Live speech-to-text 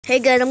Hey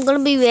guys, I'm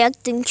gonna be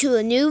reacting to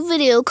a new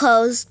video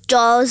called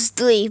Jaws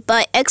 3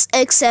 by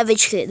XX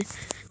Savage Kid.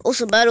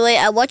 Also, by the way,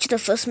 I watched the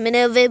first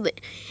minute of it,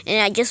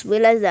 and I just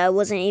realized that I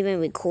wasn't even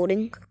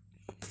recording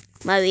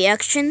my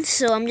reaction.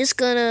 So I'm just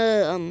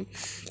gonna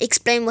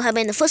explain what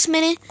happened in the first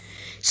minute.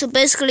 So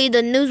basically,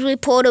 the news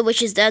reporter,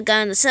 which is that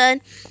guy on the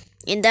side,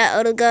 and that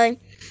other guy,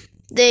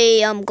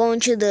 they go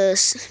into the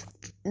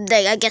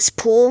I guess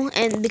pool,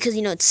 and because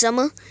it's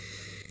summer.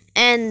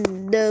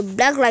 And the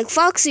Black Like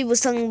Foxy was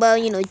talking about,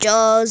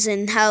 Jaws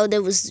and how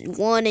there was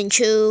 1 and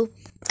 2.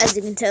 As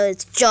you can tell,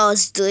 it's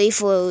Jaws 3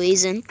 for a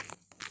reason.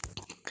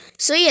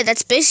 So yeah,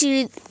 that's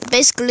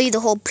basically the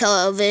whole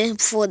plot of it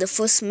for the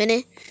first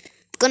minute.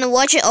 Gonna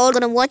watch it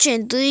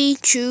in 3,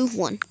 2,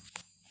 1.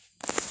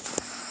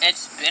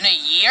 It's been a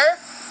year,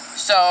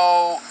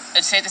 so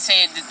it's safe to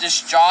say that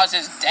this Jaws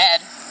is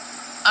dead.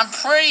 I'm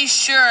pretty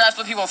sure that's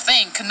what people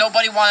think, because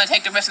nobody wanted to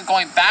take the risk of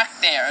going back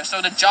there.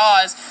 So the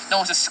Jaws, no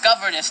one's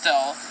discovered it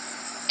still.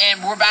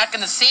 And we're back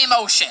in the same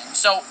ocean,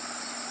 so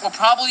we'll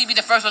probably be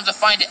the first ones to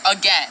find it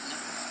again.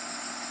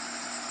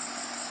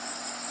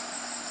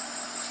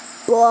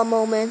 Blah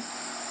moment.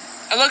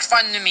 It looks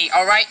fun to me,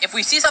 alright? If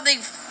we see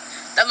something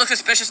that looks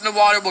suspicious in the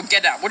water, we'll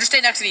get out. We'll just stay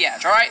next to the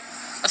edge, alright?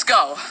 Let's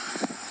go.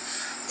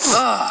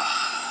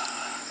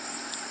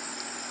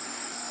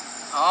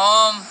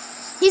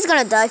 He's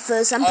gonna die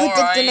first. I'm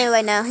predicting it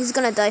right now. He's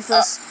gonna die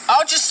first.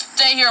 I'll just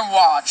stay here and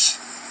watch.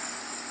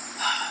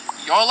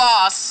 Your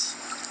loss.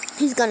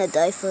 He's gonna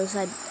die first.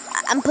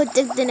 I'm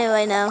predicting it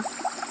right now.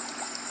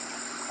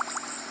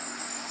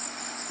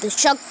 The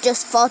shark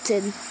just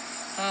farted.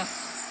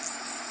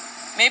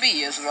 Maybe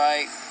he is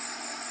right.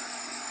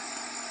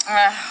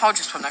 I'll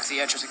just put next to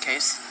the edge just in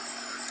case.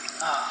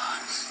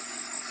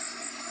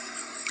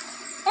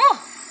 Oh,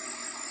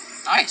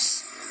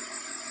 nice.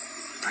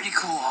 Pretty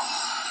cool.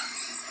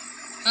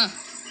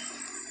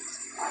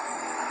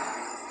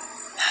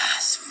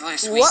 It's really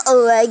sweet. What a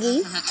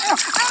raggy.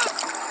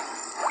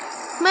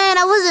 Man,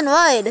 I wasn't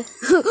right. Did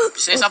you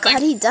say something?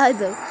 God, he died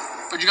though.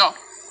 Where'd you go?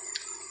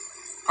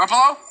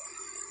 Purple?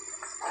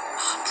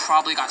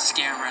 Probably got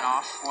scared and ran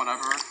off.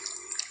 Whatever.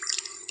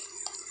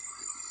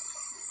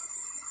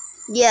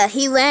 Yeah,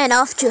 he ran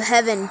off to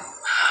heaven.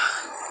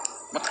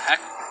 What the heck?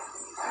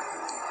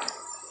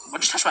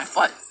 What just touched my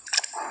foot?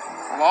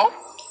 Hello?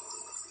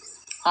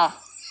 Huh.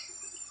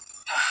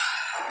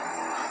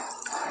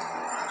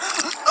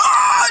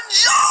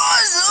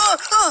 Jaws!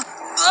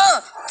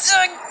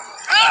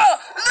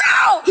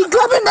 No! He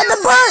grabbed him by the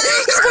butt!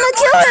 He's gonna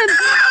kill him!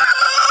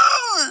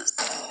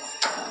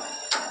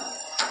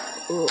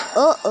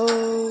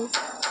 Uh-oh.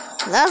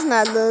 That's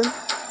not good.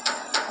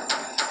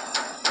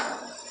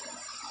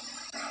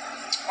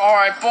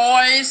 Alright,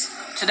 boys.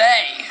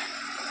 Today,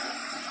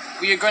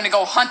 we are going to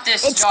go hunt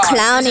this Jaws.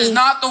 Clowny. This is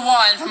not the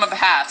one from the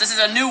past. This is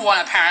a new one,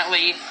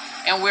 apparently,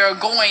 and we are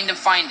going to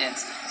find it.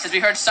 Since we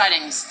heard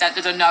sightings that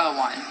there's another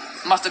one.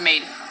 Must have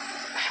made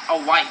a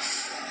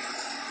wife.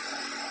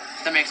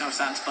 That makes no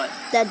sense, but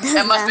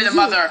That must be the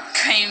mother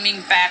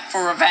coming back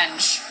for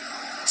revenge.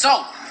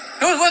 So,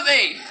 who's with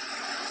me?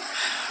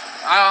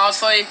 I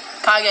honestly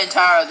kind of getting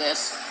tired of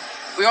this.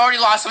 We already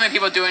lost so many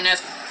people doing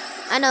this.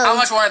 I know. How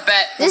much want to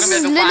bet? This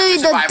is literally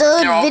the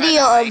third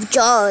video of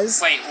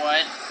Jaws. Wait,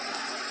 what?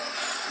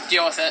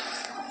 Deal with it.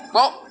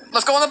 Well,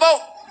 let's go on the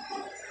boat.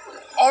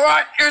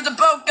 Alright, here's the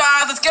boat,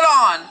 guys. Let's get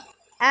on.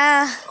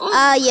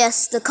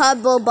 Yes, the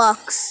cardboard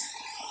box.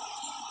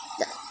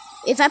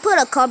 If I put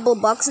a cardboard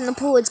box in the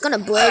pool, it's gonna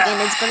break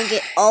and it's gonna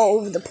get all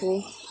over the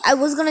pool. I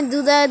was gonna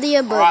do that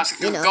idea, but let's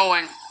keep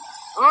going.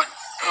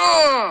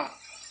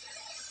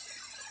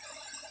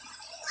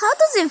 How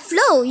does it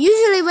flow?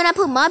 Usually when I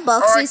put my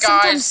box, it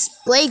sometimes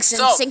breaks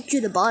and sinks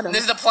to the bottom.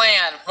 This is the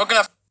plan. We're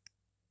gonna...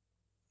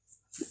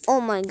 Oh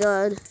my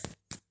god.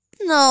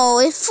 No,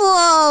 it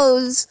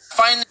froze.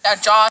 Find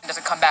that Jaws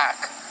doesn't come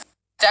back.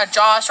 That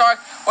Jaws shark,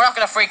 we're not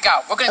gonna freak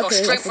out. We're gonna go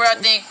straight for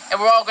that thing,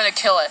 and we're all gonna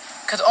kill it.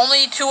 Because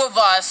only 2 of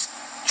us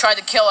tried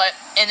to kill it,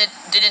 and it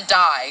didn't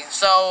die.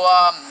 So,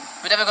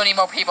 we're never gonna need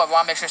more people. We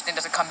wanna make sure this thing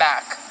doesn't come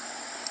back.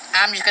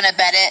 I'm just gonna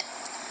bet it.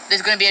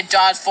 There's gonna be a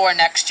Jaws 4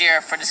 next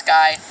year for this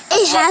guy.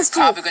 It has to.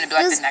 Probably gonna be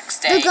like the next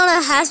day. There's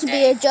gonna have to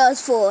be a Jaws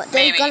 4.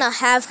 They're gonna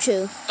have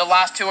to. The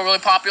last 2 were really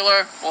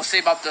popular. We'll see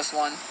about this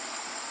one.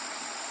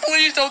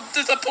 Please don't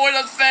disappoint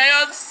us,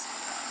 fans.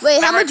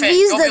 Wait, how much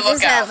views does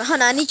this have?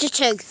 Hold on, I need to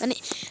check.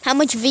 How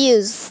much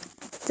views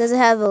does it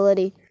have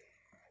already?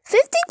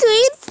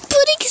 53.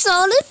 Pretty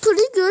solid.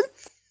 Pretty good.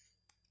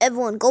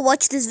 Everyone, go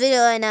watch this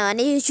video right now. I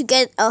need you to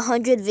get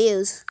 100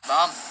 views.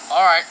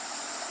 Alright.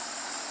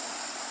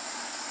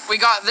 We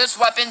got this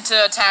weapon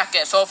to attack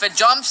it. So if it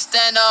jumps,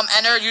 then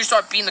enter, you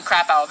start beating the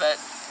crap out of it.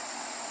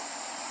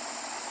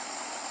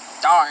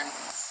 Darn.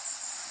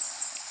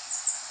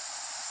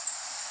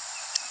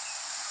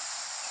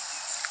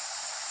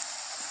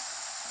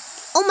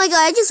 Oh my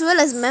god, I just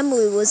realized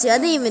memory was here. I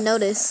didn't even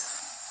notice.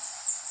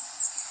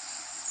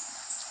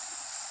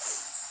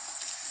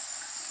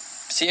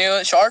 See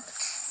you, shark?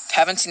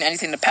 Haven't seen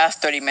anything in the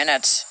past 30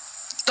 minutes.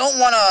 Don't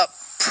want to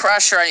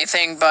pressure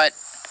anything, but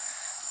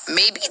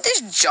maybe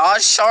this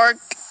Jaws shark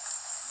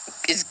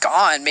is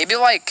gone. Maybe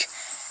like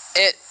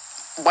it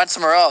went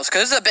somewhere else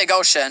because this is a big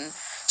ocean.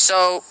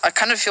 So I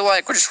kind of feel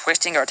like we're just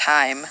wasting our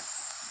time.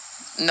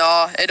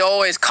 No, it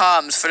always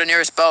comes for the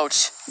nearest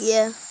boat.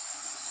 Yeah.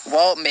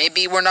 Well,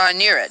 maybe we're not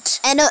near it.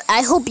 And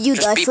I hope you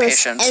Just die be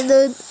first. patient.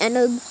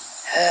 And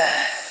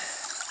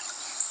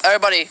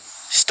Everybody,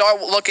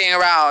 start looking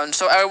around.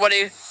 So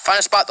everybody, find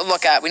a spot to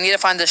look at. We need to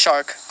find the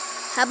shark.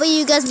 how about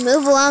you guys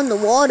move around the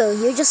water?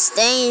 You're just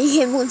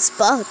staying in one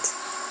spot.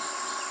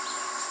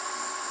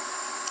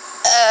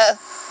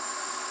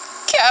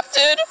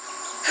 Captain,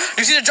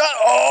 you see the jaw?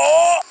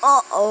 Oh,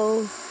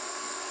 Uh-oh.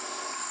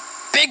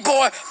 big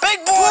boy, big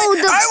boy! Oh,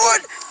 I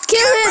would kill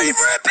get him. ready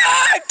for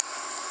impact.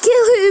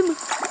 Kill him!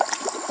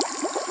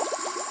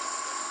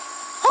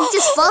 He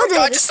just Oh my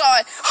God, I farted. just saw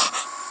it.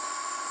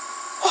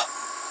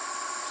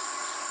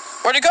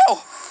 Where'd it go?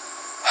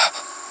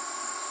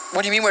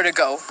 What do you mean where'd it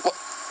go? What?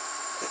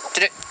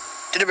 Did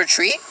it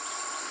retreat?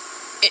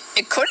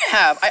 It couldn't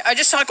have. I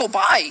just saw it go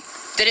by.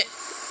 Did it?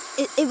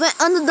 It went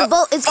under the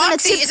boat. It's gonna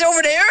Foxy, tip. is it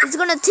over there? It's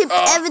gonna tip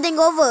everything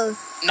over.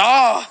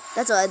 No.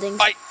 That's what I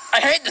think. I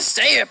hate to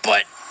say it,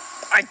 but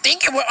I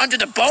think it went under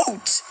the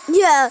boat.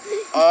 Yeah.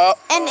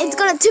 And it's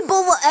gonna tip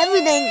over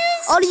everything.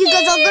 All of you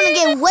guys are gonna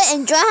get wet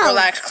and drown.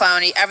 Relax,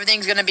 Clowny.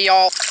 Everything's gonna be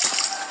all.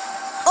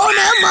 Oh,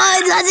 never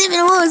mind. That's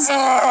even worse.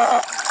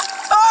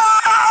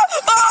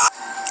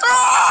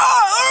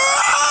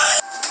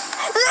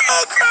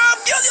 Oh crap!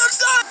 Get on the other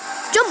side!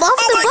 Jump off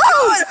Oh the my boat.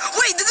 God!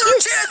 Wait, this is our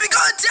chance. We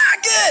gotta attack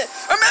it.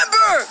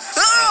 Remember?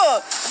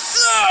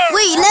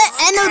 Wait, let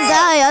Enno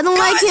die. I don't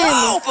like Guys, him.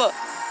 help!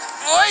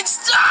 Wait,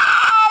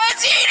 stop!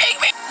 It's eating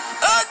me!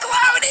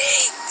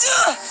 Cloudy!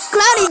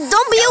 Cloudy,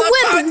 don't be a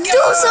wimp.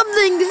 Do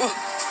something.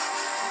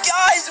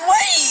 Guys,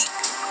 wait!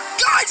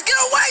 Guys, get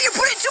away! You're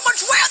putting too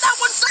much weight on that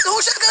one side.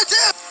 Who's it gonna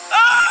do?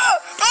 Oh,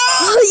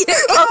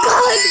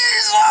 God.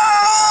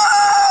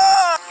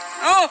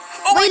 Oh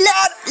Wait, my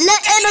God!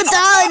 let Enno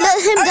die. Let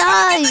him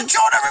die. Get the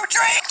drone to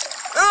retreat!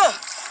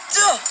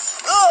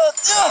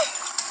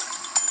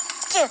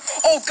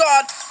 Oh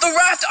God! The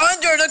raft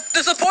under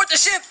to support the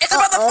ship. It's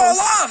about to fall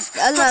off.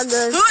 That's not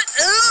good.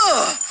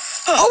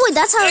 Oh, wait,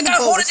 that's how I the gotta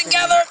boat hold is it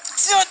together.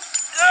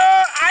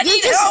 I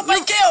need help. I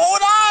can't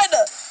hold on.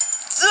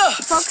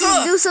 Foxy,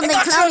 do something.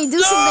 Clowny, do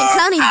something.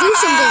 Clowny, do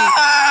something.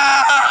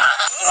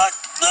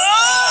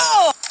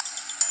 No!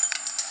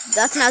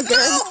 That's not good.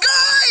 No,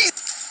 guys!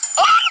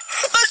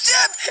 The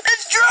ship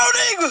is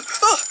drowning!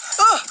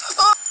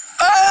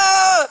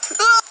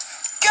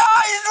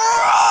 Guys,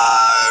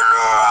 run!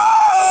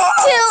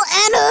 Kill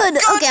Enno.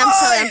 Okay, I'm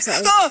sorry.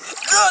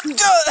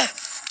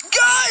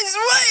 Guys,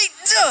 wait!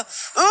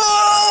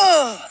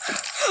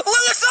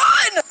 Let us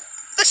on!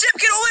 The ship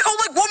can only hold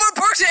like one more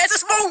person. It's a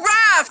small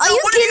raft. Are you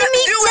What kidding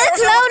me? do? Let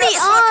Clowny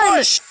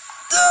on.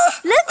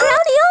 Let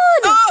Clowny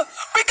on.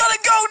 We gotta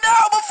go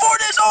now before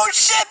this whole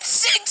ship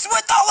sinks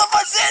with all of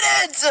us in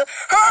it!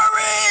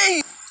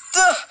 Hurry!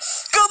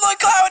 Good luck,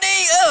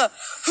 Cloudy!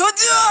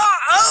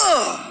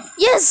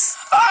 Yes.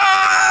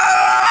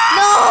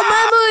 No,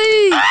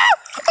 memory.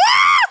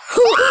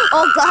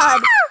 Oh,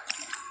 God.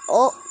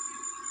 Oh.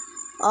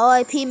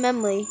 R.I.P.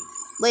 memory.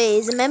 Wait,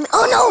 is it memory?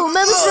 Oh, no,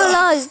 memory's still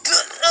alive.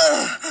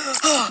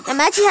 I'm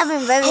actually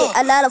having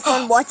a lot of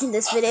fun watching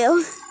this video.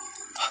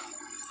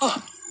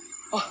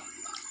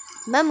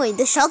 Memory,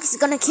 the shark is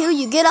gonna kill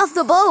you. Get off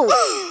the boat.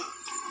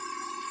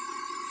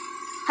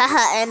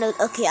 Haha, Ennard.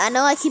 Okay, I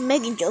know I keep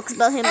making jokes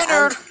about him.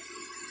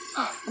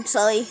 I'm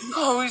sorry.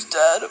 Oh, he's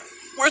dead.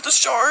 Where's the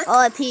shark?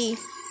 R.I.P.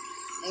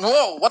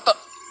 Whoa, what the?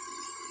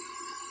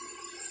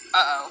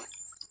 Uh-oh.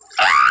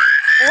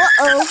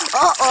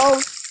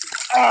 Uh-oh.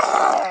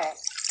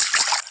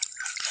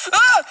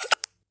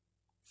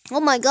 Oh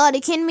my God,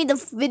 it can't be the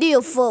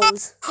video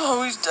froze.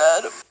 Oh, he's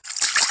dead.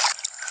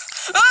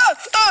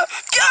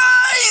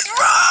 Guys,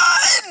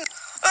 run!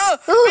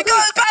 We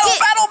gotta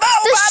battle!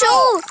 The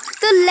shore!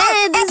 The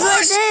land is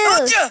right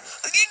there!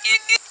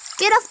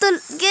 Get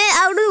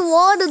out of the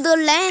water, the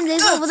land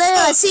is over there,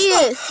 I see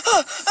it!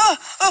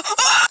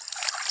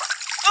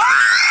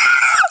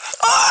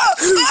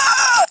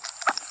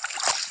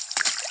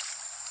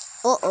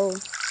 Uh-oh.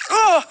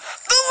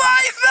 The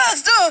life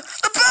vest!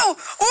 The boat!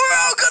 We're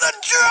all gonna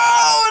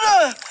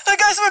drown!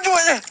 Guys, we're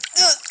doing it!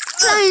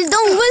 Please,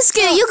 don't risk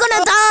it, you're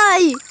gonna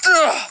die!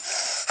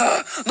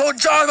 No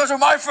joggers are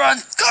my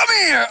friends! Come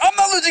here! I'm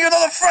not losing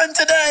another friend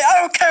today! I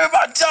don't care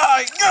about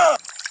dying!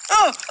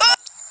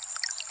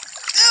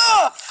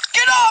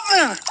 Get off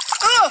him!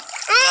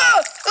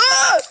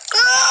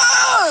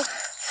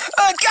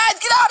 Guys,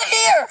 get out of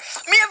here!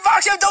 Me and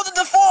Foxy have done it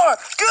before!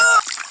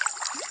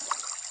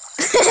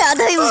 I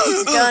thought he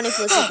was Johnny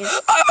for a second.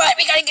 Alright,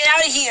 we gotta get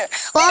out of here!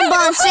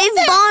 Bonbon, save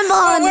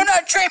Bonbon! We're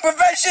not trained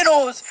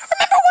professionals!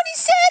 Remember what he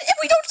said? If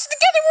we don't stick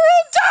together, we'll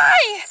all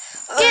die!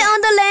 Get on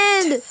the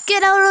land!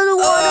 Get out of the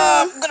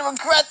water! I'm gonna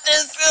regret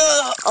this!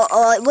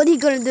 What are you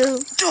gonna do?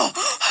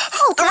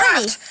 Oh, the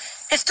raft!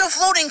 It's still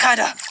floating,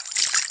 kinda!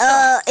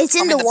 It's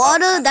in the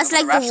water? That's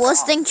like the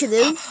worst thing to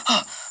do.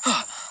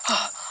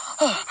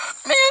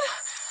 Man,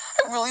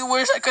 I really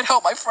wish I could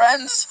help my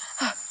friends.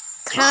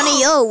 Clowny,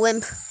 yo,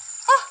 wimp.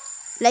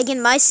 Like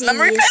in my series.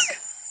 Memory Pig?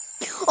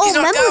 Oh, He's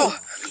not memory.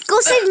 Go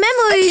save I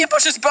memory. can't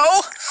push his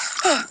bow.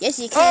 Yes,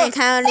 you can,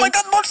 County. Oh my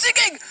god, I'm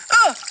sinking.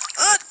 Oh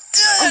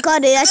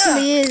god, it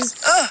actually is.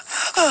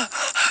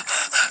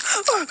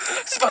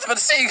 It's about to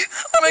sink.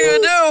 What am I gonna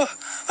do?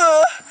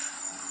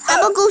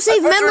 I'm gonna go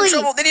save They're in memory.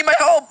 trouble. They need my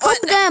help. But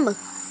Help them.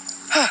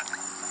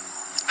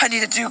 I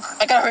need to do.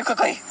 I gotta hurry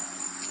quickly.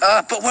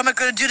 But what am I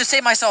gonna do to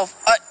save myself?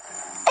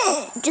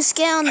 Just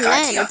get on the I got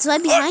land. you. It's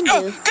right behind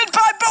you.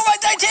 Goodbye, Bill, my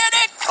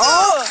Titanic.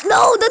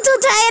 No, the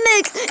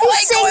Titanic!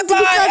 It sank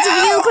because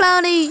of you,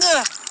 Clowny!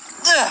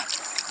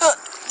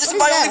 This is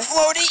my only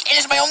floaty, and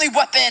it's my only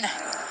weapon.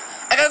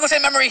 I gotta go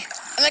save memory,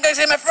 and I gotta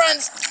save my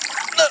friends.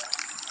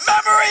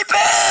 Memory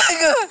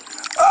Pig!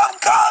 I'm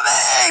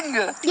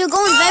coming! You're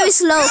going very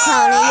slow,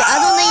 Clowny. I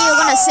don't think you're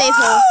gonna save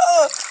her.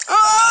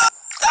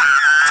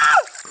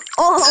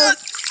 Oh!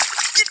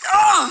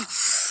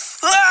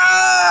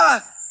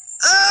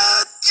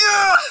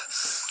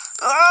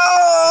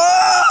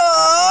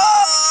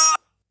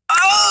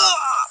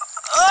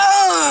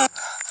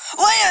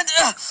 Land!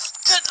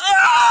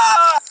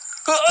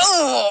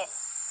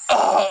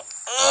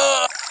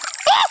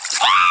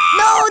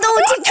 No,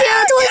 don't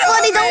kill Toy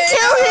Freddy! Don't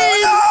kill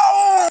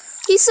him!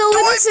 He's so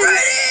innocent.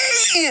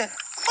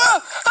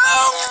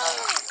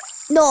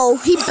 No,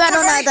 he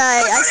better not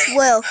die, I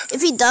swear.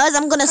 If he does,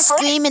 I'm gonna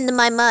scream into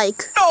my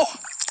mic. No!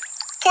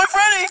 Toy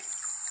Freddy!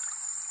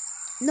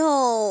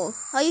 No.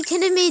 Are you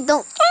kidding me?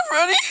 Don't. Toy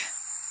Freddy!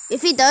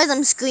 If he does,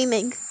 I'm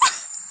screaming.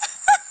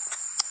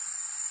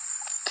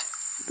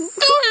 Toy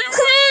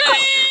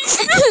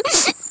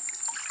Freddy!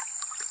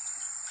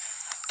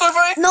 Toy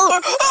Freddy!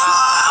 No.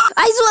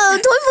 I swear,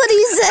 Toy Freddy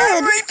is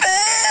dead. Memory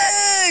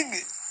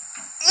Pig!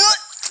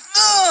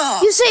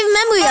 You saved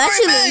memory,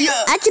 actually. You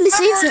actually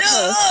saved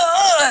her.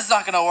 That's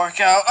not gonna work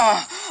out.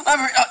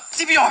 Memory,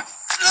 CPR!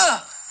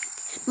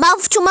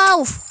 Mouth to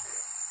mouth.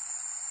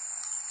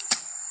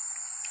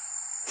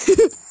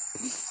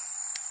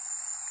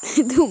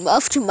 Do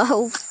mouth to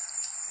mouth.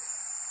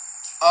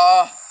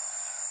 I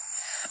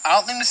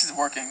don't think this is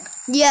working.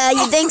 Yeah,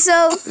 you think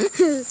so?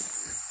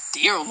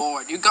 Dear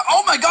Lord, you got.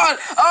 Oh my God!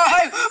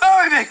 Hey,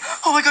 Memory Pig!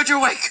 Oh my God, you're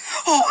awake!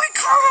 Oh my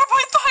crap!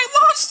 I thought I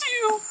lost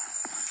you.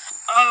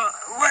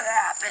 What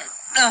happened?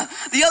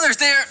 The others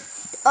there.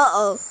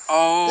 Uh-oh.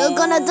 Oh. You're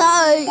gonna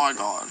die. Oh my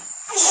God.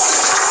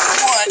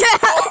 What?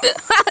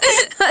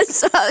 I'm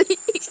sorry.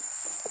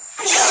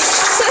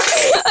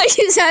 I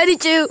just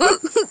hated you.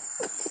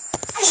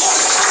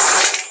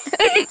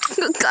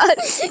 Oh God.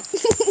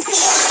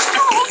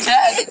 You're all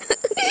dead.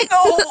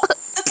 No,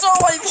 it's all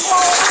my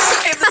fault. I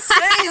came to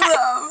save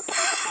them.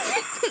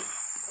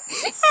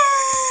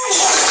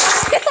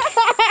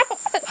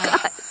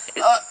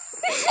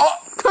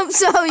 I'm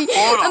sorry.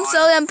 I'm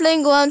sorry I'm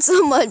playing around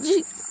so much.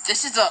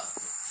 This is a.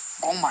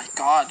 Oh my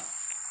God.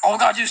 Oh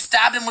God, you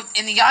stabbed him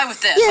in the eye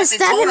with this. Yeah, like they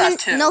stab told him us in,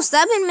 to. no,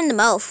 stab him in the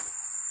mouth.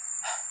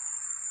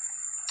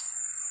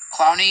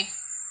 Clowny,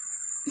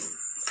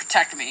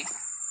 protect me.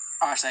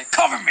 Or I say,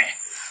 cover me.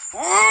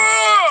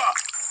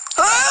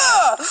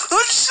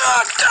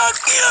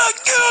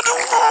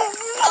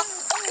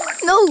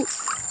 No.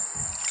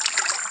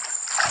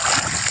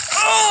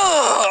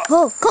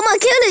 Oh, come on,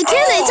 kill it,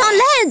 it's on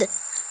land.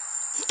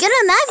 Get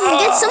a knife and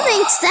get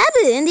something, stab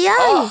it in the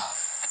eye.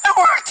 It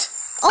worked.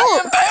 Oh. I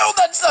impaled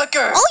that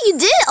sucker. Oh, you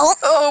did? Oh,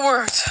 it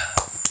worked.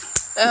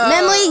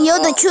 Memory, you're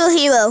the true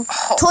hero.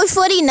 Toy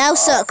Freddy now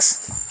sucks.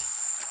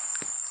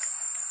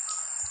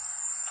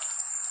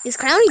 Is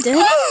Clowny dead?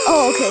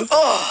 Oh, okay.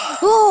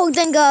 Oh,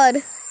 thank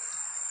God.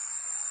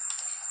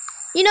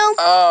 You know,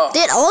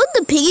 did all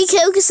the piggy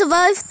characters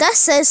survive? That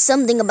says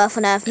something about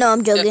FNAF. No,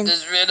 I'm joking. If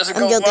this video doesn't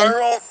I'm go joking.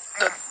 viral,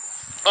 that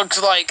looks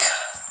like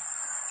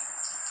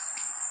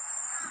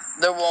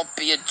there won't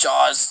be a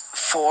Jaws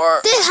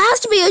 4. There has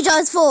to be a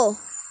Jaws 4.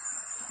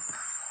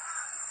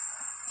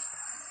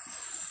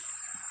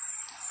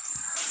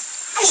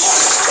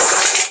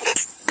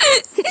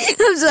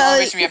 I'm sorry.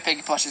 Obviously, we have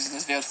piggy plushes in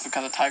this video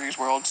because of Tiger's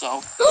World,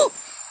 so.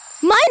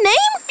 My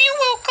name? You're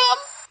welcome.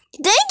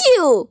 Thank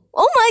you.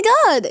 Oh my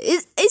God.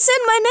 It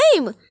said my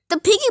name. The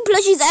piggy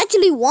plushies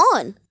actually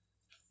won.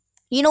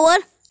 You know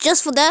what?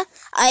 Just for that,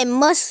 I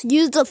must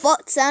use the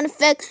fart sound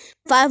effect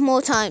 5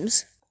 more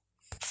times.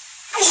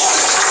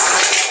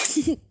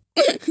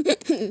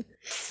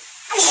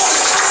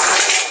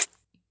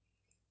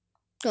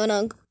 Hold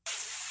on.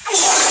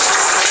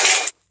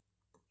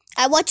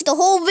 I watched the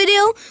whole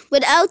video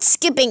without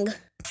skipping.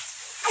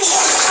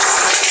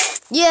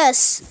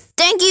 Yes.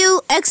 Thank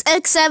you,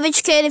 XX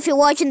Savage Kid, if you're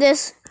watching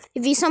this.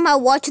 If you somehow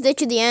watched it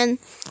to the end,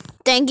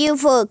 thank you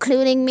for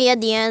including me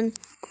at the end.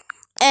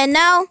 And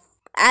now,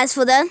 as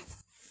for that,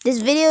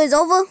 this video is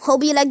over.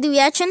 Hope you liked the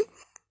reaction.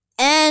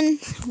 And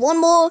one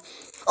more.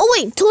 Oh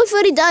wait, Toy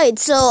Freddy died.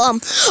 So oh,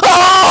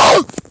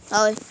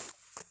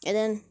 and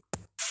then.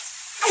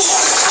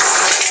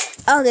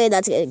 Okay,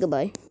 that's it.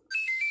 Goodbye.